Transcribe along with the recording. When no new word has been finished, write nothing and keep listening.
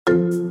It's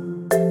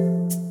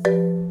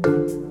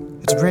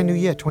a brand new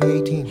year,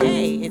 2018.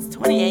 Hey, it's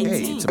 2018.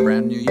 Hey, it's a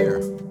brand new year.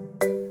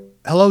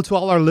 Hello to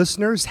all our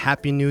listeners.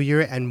 Happy New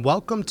Year and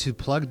welcome to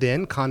Plugged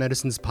In, Con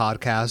Edison's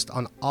podcast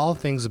on all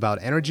things about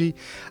energy.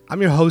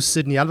 I'm your host,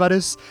 Sydney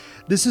Alvarez.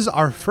 This is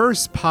our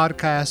first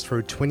podcast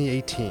for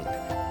 2018.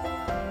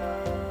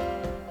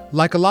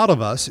 Like a lot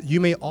of us, you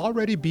may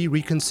already be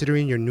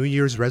reconsidering your New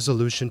Year's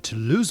resolution to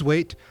lose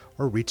weight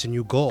or reach a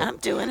new goal. I'm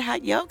doing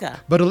hot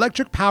yoga. But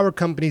electric power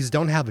companies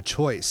don't have a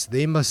choice.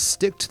 They must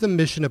stick to the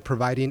mission of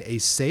providing a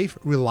safe,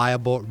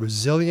 reliable,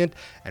 resilient,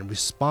 and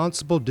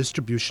responsible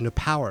distribution of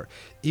power,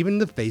 even in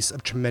the face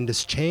of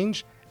tremendous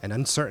change and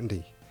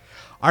uncertainty.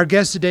 Our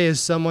guest today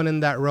is someone in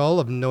that role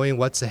of knowing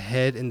what's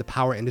ahead in the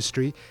power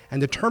industry and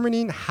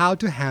determining how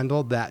to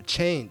handle that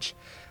change.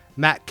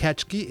 Matt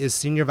Ketchke is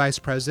Senior Vice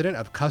President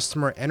of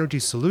Customer Energy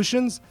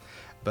Solutions,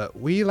 but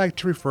we like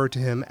to refer to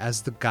him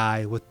as the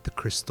guy with the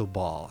crystal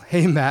ball.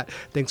 Hey, Matt,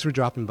 thanks for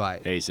dropping by.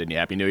 Hey, Sydney.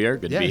 Happy New Year.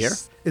 Good to be here.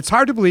 It's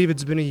hard to believe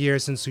it's been a year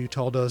since you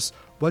told us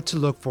what to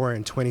look for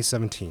in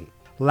 2017.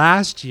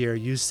 Last year,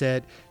 you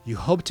said you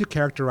hope to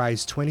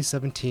characterize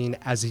 2017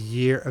 as a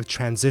year of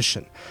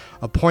transition,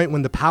 a point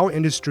when the power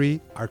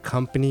industry, our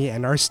company,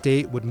 and our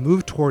state would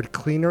move toward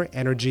cleaner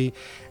energy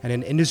and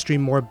an industry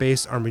more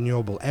based on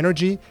renewable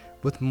energy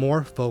with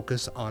more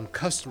focus on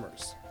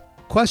customers.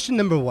 Question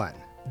number one,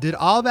 did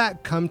all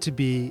that come to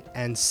be?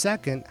 And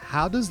second,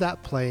 how does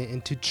that play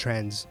into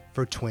trends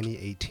for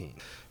 2018?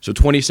 So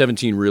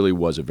 2017 really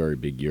was a very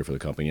big year for the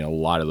company, and a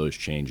lot of those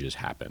changes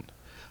happened.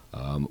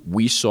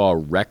 We saw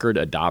record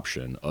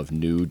adoption of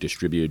new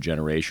distributed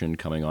generation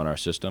coming on our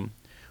system.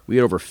 We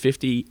had over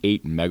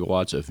 58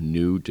 megawatts of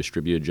new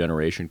distributed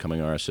generation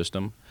coming on our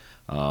system,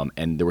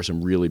 and there were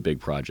some really big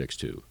projects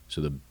too. So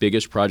the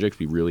biggest project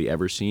we really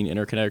ever seen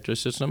interconnector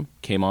system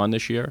came on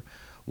this year.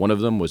 One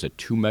of them was a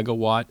 2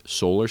 megawatt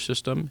solar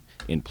system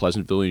in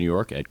Pleasantville, New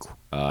York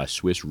at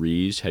Swiss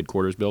Re's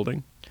headquarters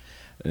building.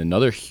 And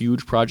another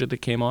huge project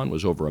that came on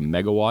was over 1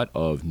 megawatt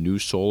of new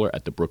solar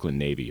at the Brooklyn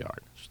Navy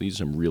Yard. So these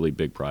are some really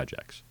big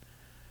projects.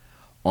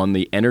 On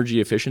the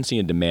energy efficiency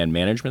and demand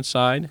management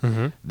side,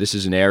 this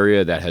is an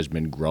area that has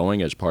been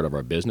growing as part of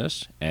our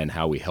business and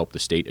how we help the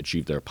state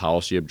achieve their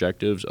policy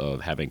objectives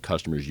of having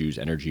customers use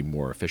energy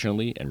more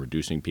efficiently and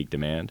reducing peak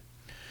demand.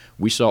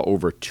 We saw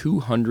over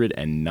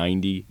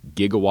 290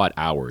 gigawatt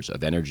hours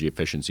of energy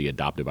efficiency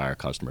adopted by our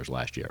customers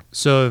last year.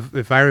 So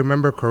if I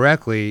remember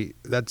correctly,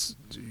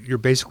 you're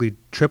basically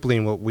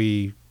tripling what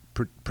we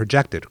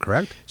projected,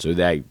 correct? So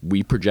that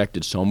we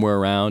projected somewhere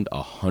around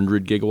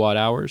 100 gigawatt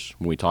hours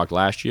when we talked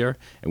last year,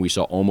 and we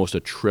saw almost a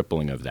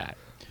tripling of that.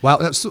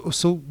 Wow.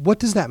 So what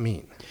does that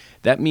mean?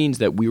 That means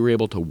that we were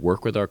able to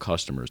work with our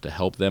customers to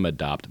help them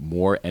adopt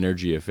more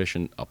energy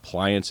efficient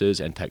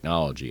appliances and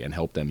technology and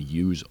help them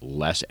use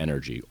less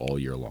energy all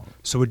year long.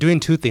 So we're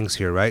doing two things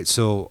here, right?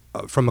 So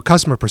from a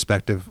customer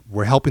perspective,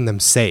 we're helping them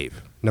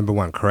save, number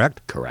one,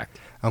 correct? Correct.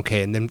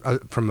 Okay, and then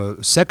from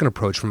a second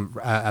approach, from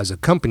as a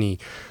company,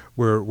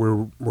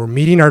 we're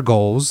meeting our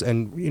goals,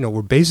 and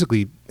we're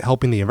basically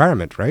helping the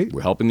environment, right?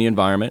 We're helping the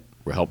environment.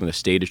 We're helping the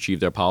state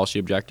achieve their policy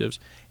objectives,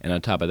 and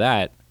on top of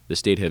that, the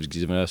state has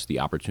given us the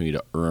opportunity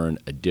to earn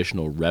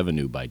additional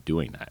revenue by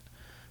doing that.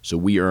 So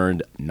we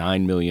earned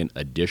 $9 million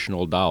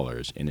additional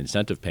dollars in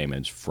incentive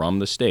payments from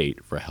the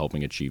state for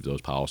helping achieve those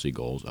policy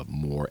goals of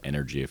more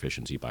energy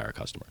efficiency by our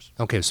customers.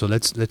 Okay, so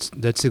let's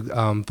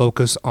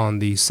focus on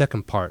the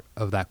second part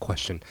of that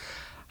question.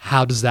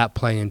 How does that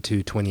play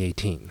into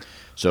 2018?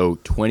 So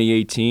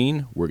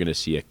 2018, we're going to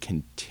see a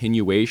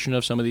continuation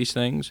of some of these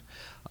things,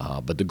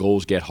 but the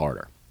goals get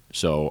harder.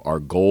 So our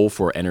goal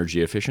for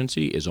energy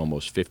efficiency is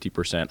almost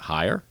 50%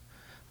 higher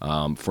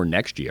for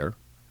next year,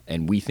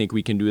 and we think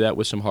we can do that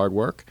with some hard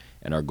work.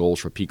 And our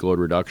goals for peak load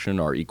reduction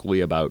are equally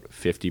about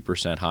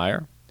 50%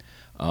 higher.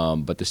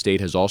 But the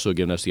state has also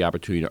given us the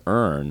opportunity to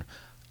earn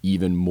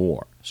even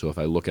more. So if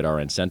I look at our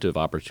incentive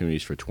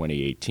opportunities for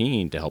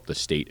 2018 to help the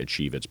state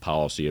achieve its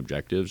policy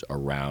objectives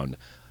around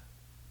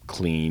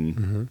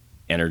clean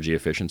energy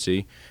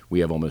efficiency, we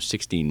have almost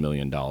 $16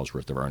 million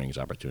worth of earnings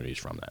opportunities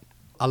from that.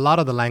 A lot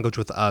of the language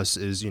with us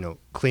is,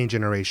 clean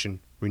generation,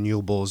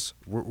 renewables.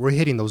 We're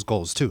hitting those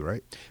goals too,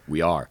 right?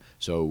 We are.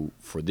 So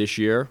for this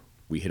year,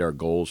 we hit our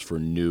goals for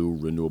new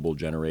renewable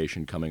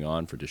generation coming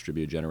on for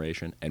distributed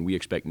generation, and we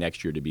expect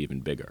next year to be even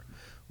bigger.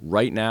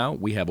 Right now,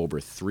 we have over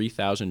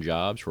 3,000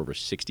 jobs for over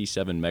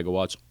 67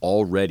 megawatts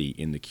already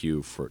in the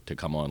queue to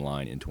come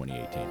online in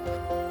 2018.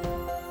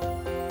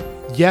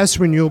 Yes,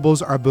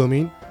 renewables are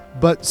booming,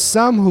 but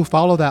some who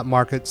follow that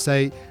market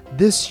say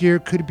this year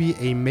could be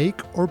a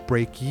make or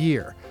break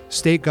year.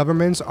 State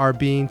governments are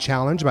being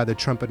challenged by the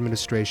Trump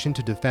administration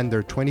to defend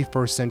their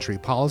 21st century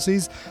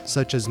policies,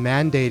 such as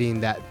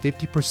mandating that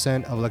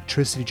 50% of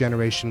electricity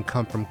generation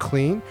come from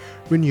clean,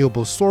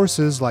 renewable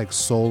sources like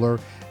solar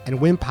and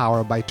wind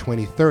power by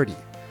 2030.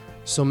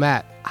 So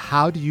Matt,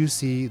 how do you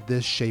see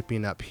this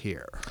shaping up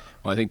here?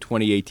 Well, I think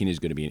 2018 is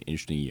going to be an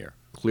interesting year.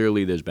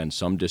 Clearly, there's been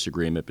some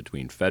disagreement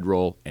between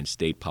federal and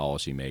state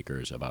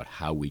policymakers about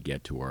how we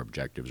get to our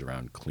objectives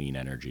around clean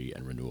energy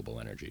and renewable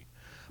energy.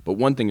 But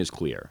one thing is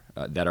clear,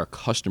 that our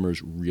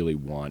customers really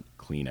want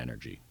clean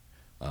energy.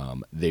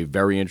 They're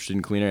very interested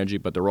in clean energy,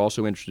 but they're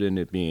also interested in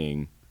it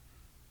being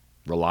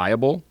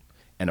reliable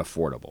and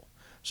affordable.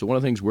 So one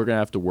of the things we're going to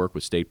have to work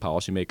with state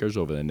policymakers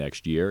over the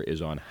next year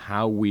is on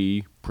how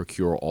we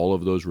procure all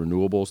of those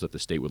renewables that the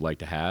state would like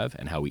to have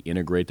and how we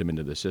integrate them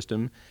into the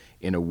system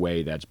in a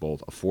way that's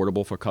both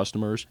affordable for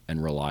customers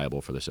and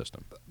reliable for the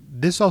system.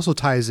 This also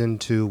ties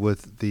into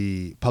with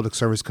the Public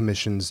Service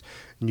Commission's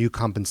new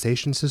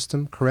compensation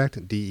system,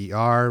 correct?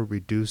 DER,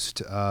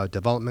 reduced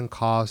development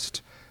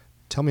cost.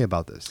 Tell me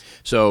about this.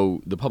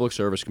 So the Public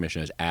Service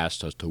Commission has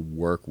asked us to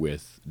work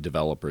with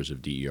developers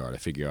of DER to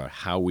figure out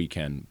how we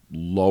can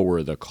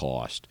lower the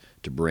cost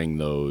to bring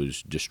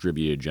those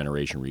distributed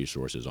generation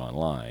resources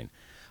online,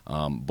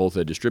 both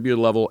at distributed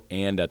level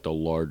and at the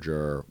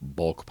larger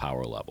bulk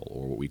power level,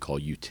 or what we call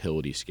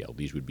utility scale.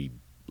 These would be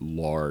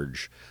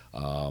large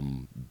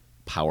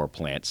power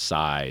plant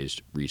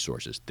sized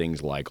resources,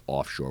 things like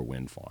offshore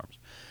wind farms.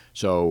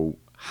 So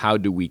how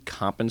do we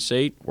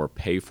compensate or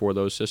pay for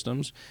those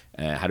systems?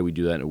 And how do we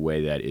do that in a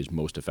way that is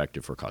most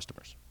effective for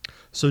customers?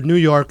 So New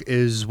York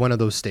is one of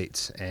those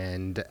states,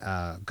 and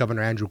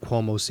Governor Andrew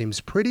Cuomo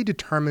seems pretty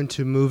determined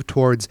to move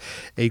towards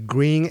a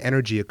green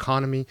energy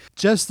economy.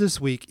 Just this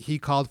week, he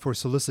called for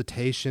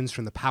solicitations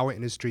from the power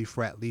industry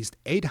for at least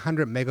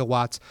 800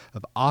 megawatts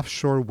of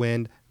offshore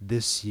wind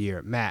this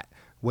year. Matt,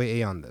 weigh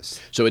in on this.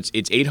 So it's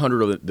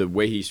 800 of the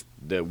way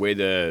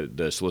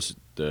the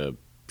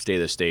state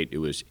of the state, it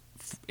was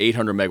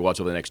 800 megawatts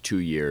over the next 2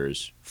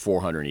 years,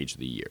 400 in each of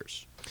the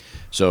years.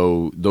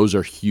 So those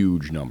are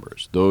huge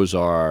numbers. Those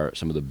are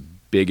some of the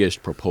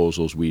biggest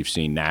proposals we've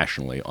seen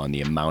nationally on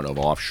the amount of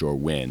offshore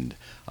wind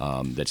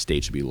that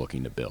states will be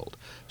looking to build.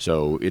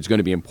 So it's going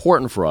to be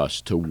important for us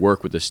to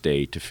work with the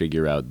state to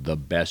figure out the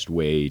best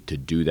way to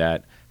do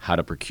that, how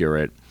to procure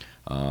it,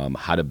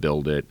 how to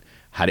build it,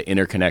 how to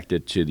interconnect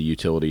it to the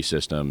utility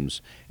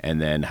systems, and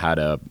then how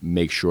to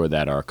make sure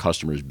that our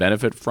customers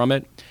benefit from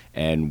it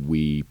and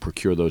we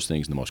procure those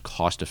things in the most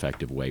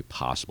cost-effective way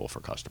possible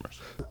for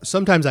customers.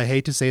 Sometimes I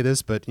hate to say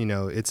this, but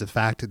it's a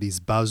fact, these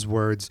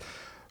buzzwords,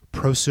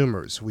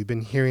 prosumers, we've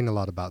been hearing a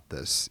lot about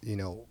this.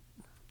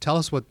 Tell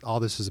us what all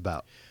this is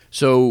about.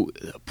 So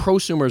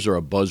prosumers are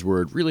a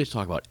buzzword really to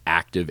talk about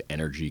active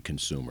energy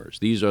consumers.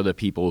 These are the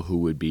people who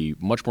would be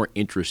much more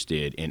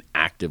interested in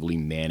actively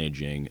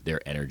managing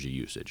their energy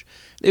usage.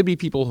 They'd be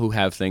people who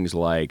have things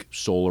like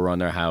solar on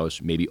their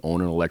house, maybe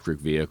own an electric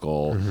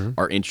vehicle,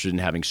 are interested in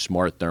having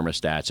smart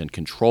thermostats and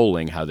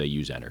controlling how they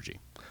use energy.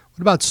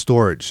 What about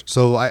storage?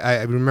 So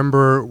I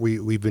remember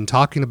we've been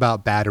talking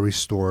about battery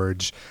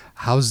storage.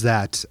 How's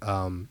that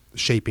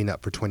shaping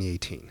up for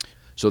 2018?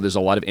 So there's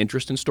a lot of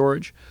interest in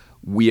storage.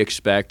 We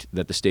expect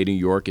that the state of New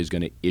York is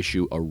going to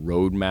issue a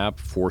roadmap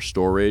for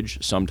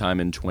storage sometime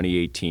in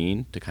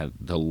 2018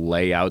 to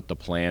lay out the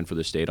plan for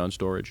the state on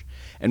storage.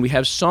 And we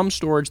have some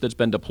storage that's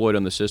been deployed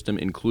on the system,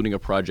 including a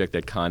project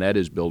that Con Ed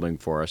is building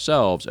for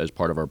ourselves as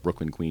part of our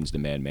Brooklyn Queens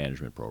demand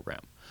management program.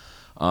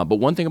 But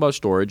one thing about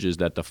storage is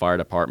that the fire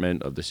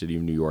department of the city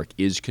of New York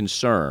is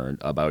concerned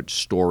about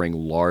storing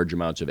large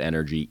amounts of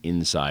energy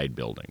inside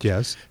buildings.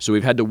 Yes. So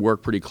we've had to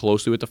work pretty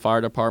closely with the fire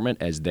department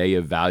as they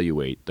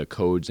evaluate the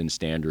codes and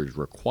standards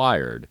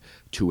required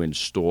to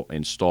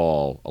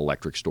install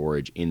electric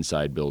storage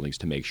inside buildings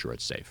to make sure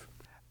it's safe.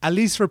 At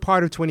least for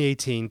part of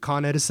 2018,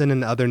 Con Edison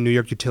and other New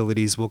York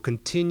utilities will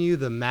continue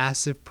the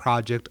massive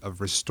project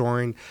of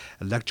restoring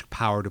electric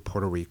power to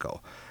Puerto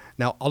Rico.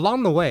 Now,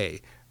 along the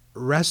way,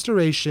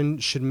 restoration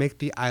should make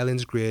the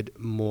island's grid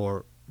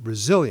more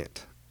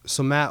resilient.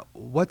 So, Matt,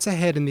 what's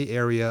ahead in the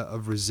area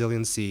of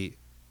resiliency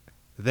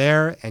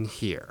there and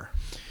here?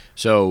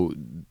 So,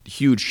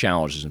 huge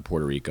challenges in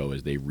Puerto Rico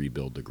as they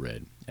rebuild the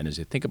grid. And as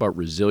they think about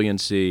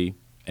resiliency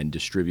and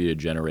distributed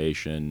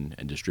generation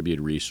and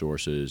distributed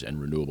resources and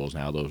renewables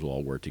and how those will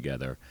all work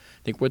together,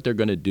 I think what they're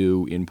going to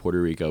do in Puerto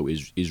Rico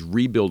is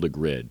rebuild a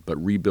grid,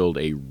 but rebuild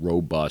a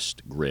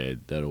robust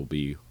grid that'll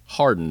be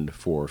hardened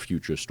for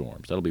future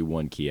storms. That'll be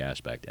one key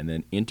aspect. And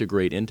then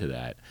integrate into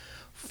that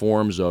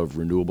forms of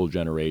renewable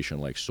generation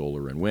like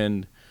solar and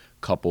wind,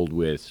 coupled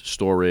with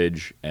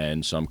storage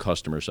and some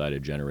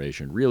customer-sided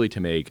generation, really to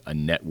make a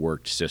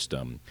networked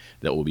system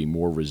that will be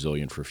more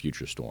resilient for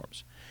future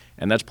storms.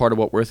 And that's part of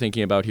what we're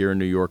thinking about here in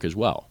New York as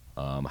well.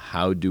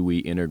 How do we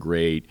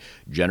integrate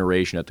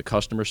generation at the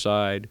customer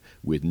side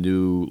with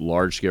new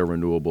large-scale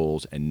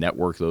renewables and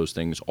network those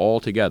things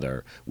all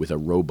together with a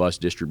robust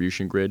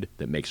distribution grid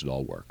that makes it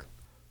all work?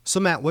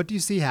 So, Matt, what do you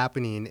see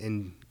happening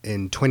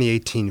in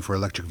 2018 for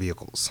electric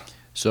vehicles?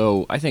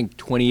 So I think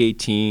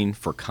 2018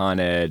 for Con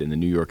Ed and the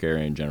New York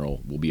area in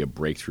general will be a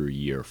breakthrough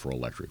year for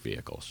electric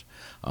vehicles.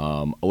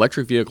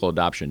 Electric vehicle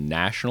adoption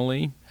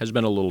nationally has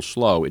been a little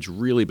slow. It's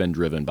really been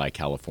driven by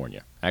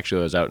California.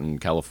 Actually, I was out in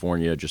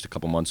California just a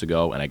couple months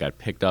ago, and I got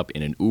picked up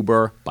in an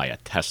Uber by a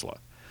Tesla,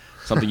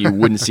 something you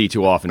wouldn't see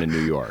too often in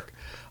New York.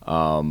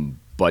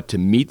 But to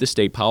meet the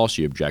state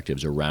policy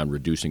objectives around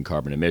reducing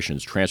carbon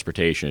emissions,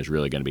 transportation is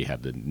really going to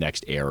have the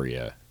next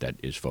area that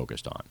is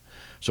focused on.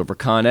 So for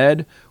Con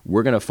Ed,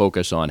 we're going to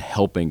focus on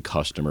helping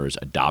customers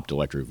adopt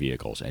electric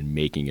vehicles and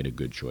making it a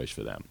good choice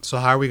for them. So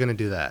how are we going to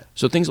do that?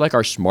 So things like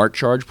our Smart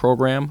Charge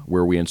program,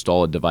 where we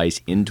install a device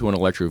into an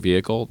electric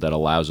vehicle that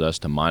allows us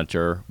to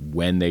monitor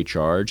when they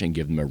charge and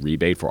give them a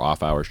rebate for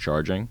off-hours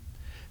charging.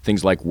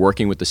 Things like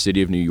working with the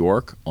City of New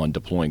York on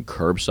deploying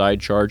curbside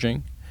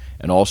charging,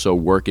 and also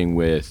working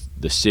with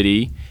the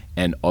city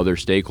and other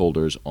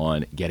stakeholders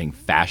on getting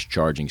fast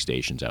charging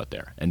stations out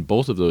there. And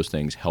both of those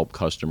things help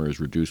customers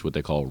reduce what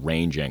they call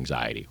range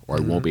anxiety, or I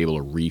won't be able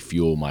to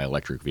refuel my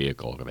electric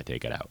vehicle if I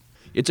take it out.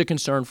 It's a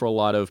concern for a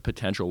lot of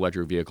potential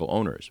electric vehicle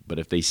owners, but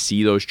if they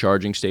see those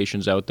charging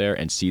stations out there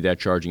and see that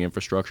charging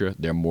infrastructure,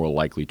 they're more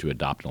likely to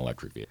adopt an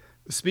electric vehicle.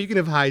 Speaking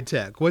of high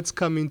tech, what's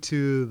coming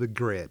to the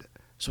grid?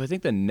 So I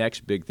think the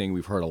next big thing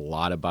we've heard a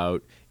lot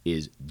about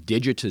is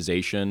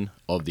digitization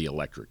of the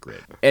electric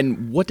grid.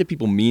 And what do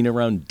people mean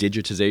around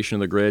digitization of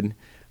the grid?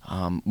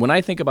 When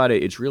I think about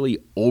it, it's really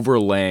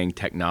overlaying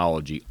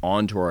technology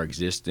onto our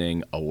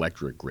existing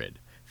electric grid.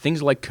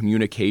 Things like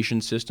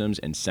communication systems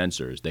and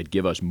sensors that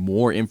give us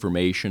more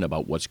information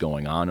about what's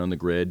going on the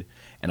grid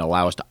and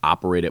allow us to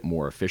operate it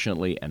more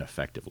efficiently and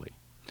effectively.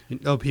 You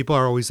know, people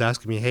are always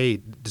asking me,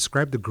 hey,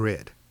 describe the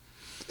grid.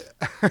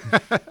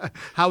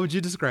 How would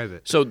you describe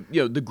it? So,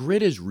 the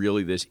grid is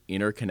really this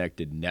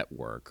interconnected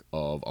network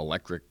of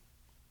electric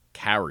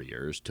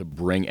carriers to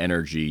bring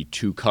energy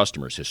to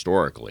customers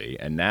historically,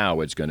 and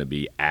now it's going to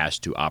be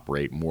asked to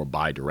operate more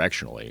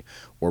bidirectionally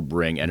or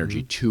bring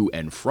energy to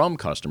and from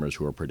customers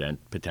who are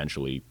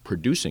potentially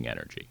producing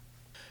energy.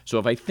 So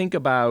if I think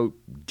about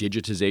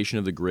digitization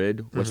of the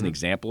grid, what's an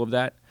example of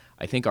that?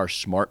 I think our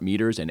smart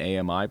meters and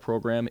AMI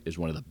program is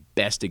one of the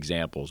best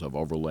examples of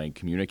overlaying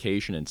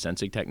communication and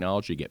sensing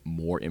technology to get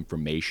more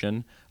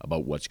information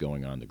about what's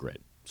going on in the grid.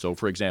 So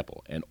for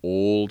example, an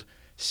old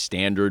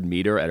standard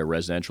meter at a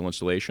residential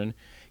installation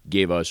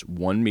gave us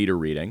one meter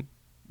reading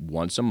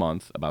once a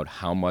month about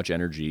how much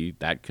energy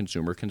that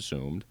consumer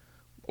consumed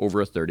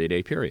over a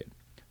 30-day period.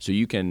 So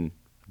you can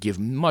give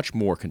much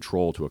more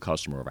control to a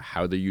customer over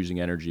how they're using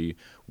energy,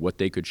 what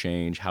they could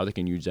change, how they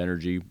can use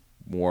energy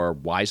more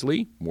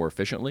wisely, more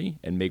efficiently,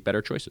 and make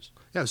better choices.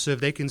 Yeah, so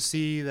if they can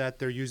see that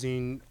they're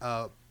using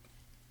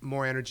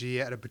more energy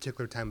at a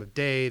particular time of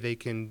day, they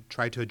can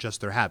try to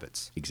adjust their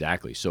habits.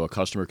 Exactly. So a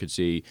customer could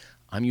see,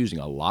 I'm using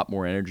a lot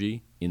more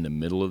energy in the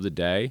middle of the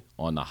day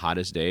on the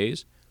hottest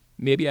days.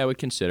 Maybe I would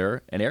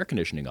consider an air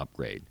conditioning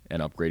upgrade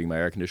and upgrading my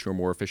air conditioner to a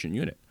more efficient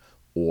unit.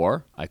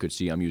 Or I could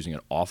see I'm using an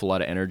awful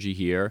lot of energy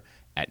here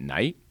at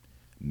night.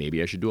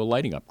 Maybe I should do a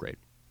lighting upgrade.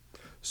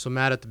 So,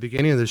 Matt, at the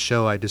beginning of the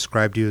show, I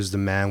described you as the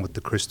man with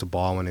the crystal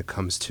ball when it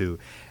comes to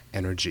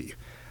energy.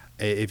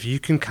 If you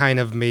can kind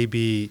of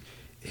maybe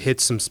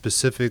hit some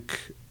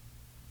specific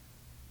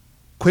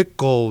quick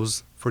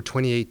goals for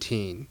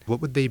 2018, what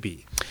would they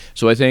be?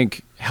 So I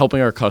think helping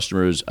our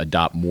customers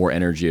adopt more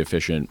energy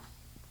efficiency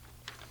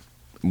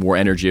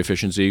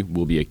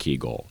will be a key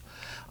goal.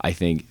 I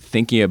think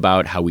thinking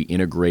about how we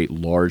integrate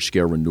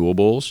large-scale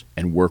renewables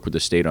and work with the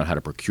state on how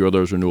to procure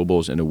those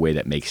renewables in a way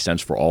that makes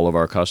sense for all of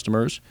our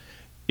customers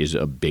is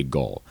a big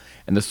goal.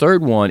 And the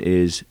third one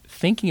is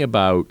thinking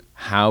about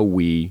how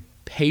we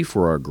pay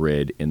for our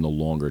grid in the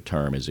longer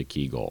term is a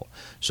key goal.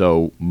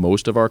 So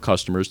most of our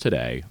customers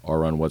today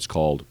are on what's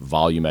called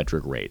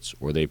volumetric rates,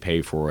 or they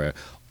pay for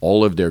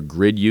all of their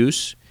grid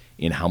use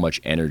in how much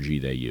energy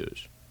they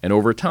use. And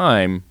over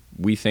time,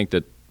 we think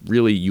that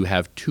really you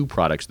have two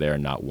products there,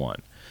 not one.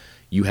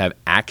 You have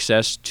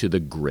access to the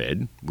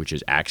grid, which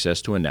is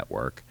access to a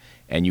network,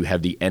 and you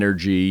have the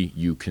energy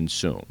you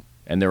consume.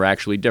 And they're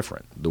actually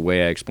different. The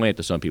way I explain it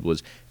to some people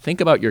is think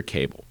about your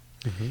cable.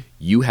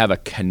 You have a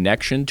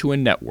connection to a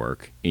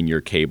network in your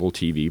cable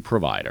TV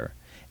provider,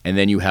 and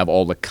then you have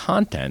all the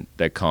content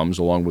that comes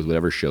along with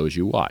whatever shows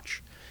you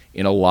watch.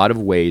 In a lot of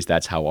ways,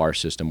 that's how our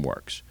system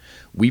works.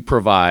 We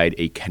provide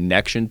a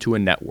connection to a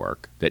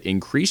network that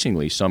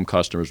increasingly some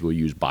customers will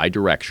use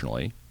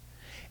bidirectionally,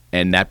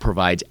 and that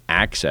provides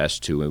access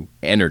to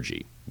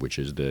energy, which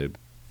is the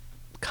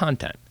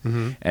content.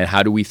 And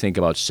how do we think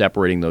about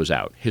separating those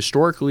out?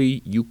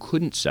 Historically, you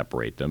couldn't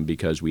separate them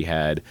because we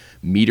had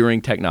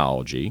metering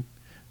technology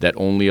that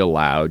only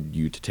allowed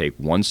you to take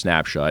one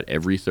snapshot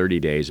every 30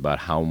 days about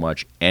how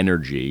much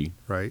energy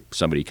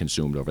somebody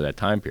consumed over that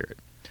time period.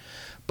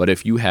 But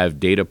if you have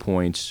data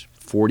points,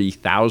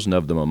 40,000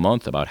 of them a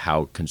month about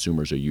how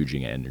consumers are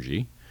using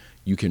energy,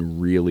 you can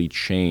really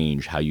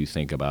change how you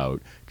think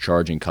about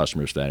charging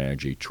customers for that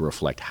energy to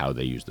reflect how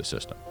they use the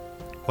system.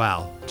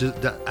 Wow,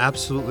 just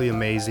absolutely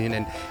amazing.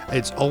 And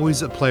it's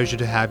always a pleasure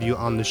to have you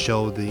on the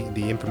show.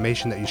 The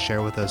information that you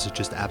share with us is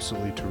just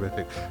absolutely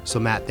terrific. So,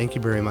 Matt, thank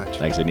you very much.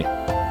 Thanks, Sydney.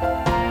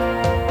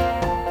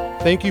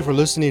 Thank you for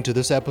listening to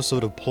this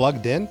episode of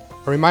Plugged In.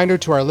 A reminder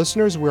to our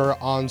listeners, we're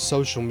on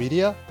social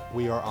media.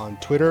 We are on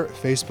Twitter,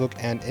 Facebook,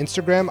 and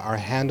Instagram. Our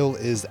handle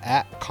is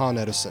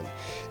 @ConEdison.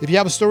 If you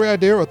have a story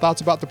idea or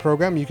thoughts about the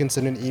program, you can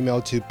send an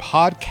email to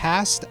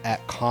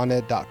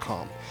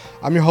podcast@coned.com.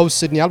 I'm your host,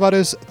 Sydney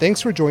Alvarez.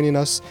 Thanks for joining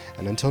us,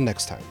 and until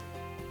next time.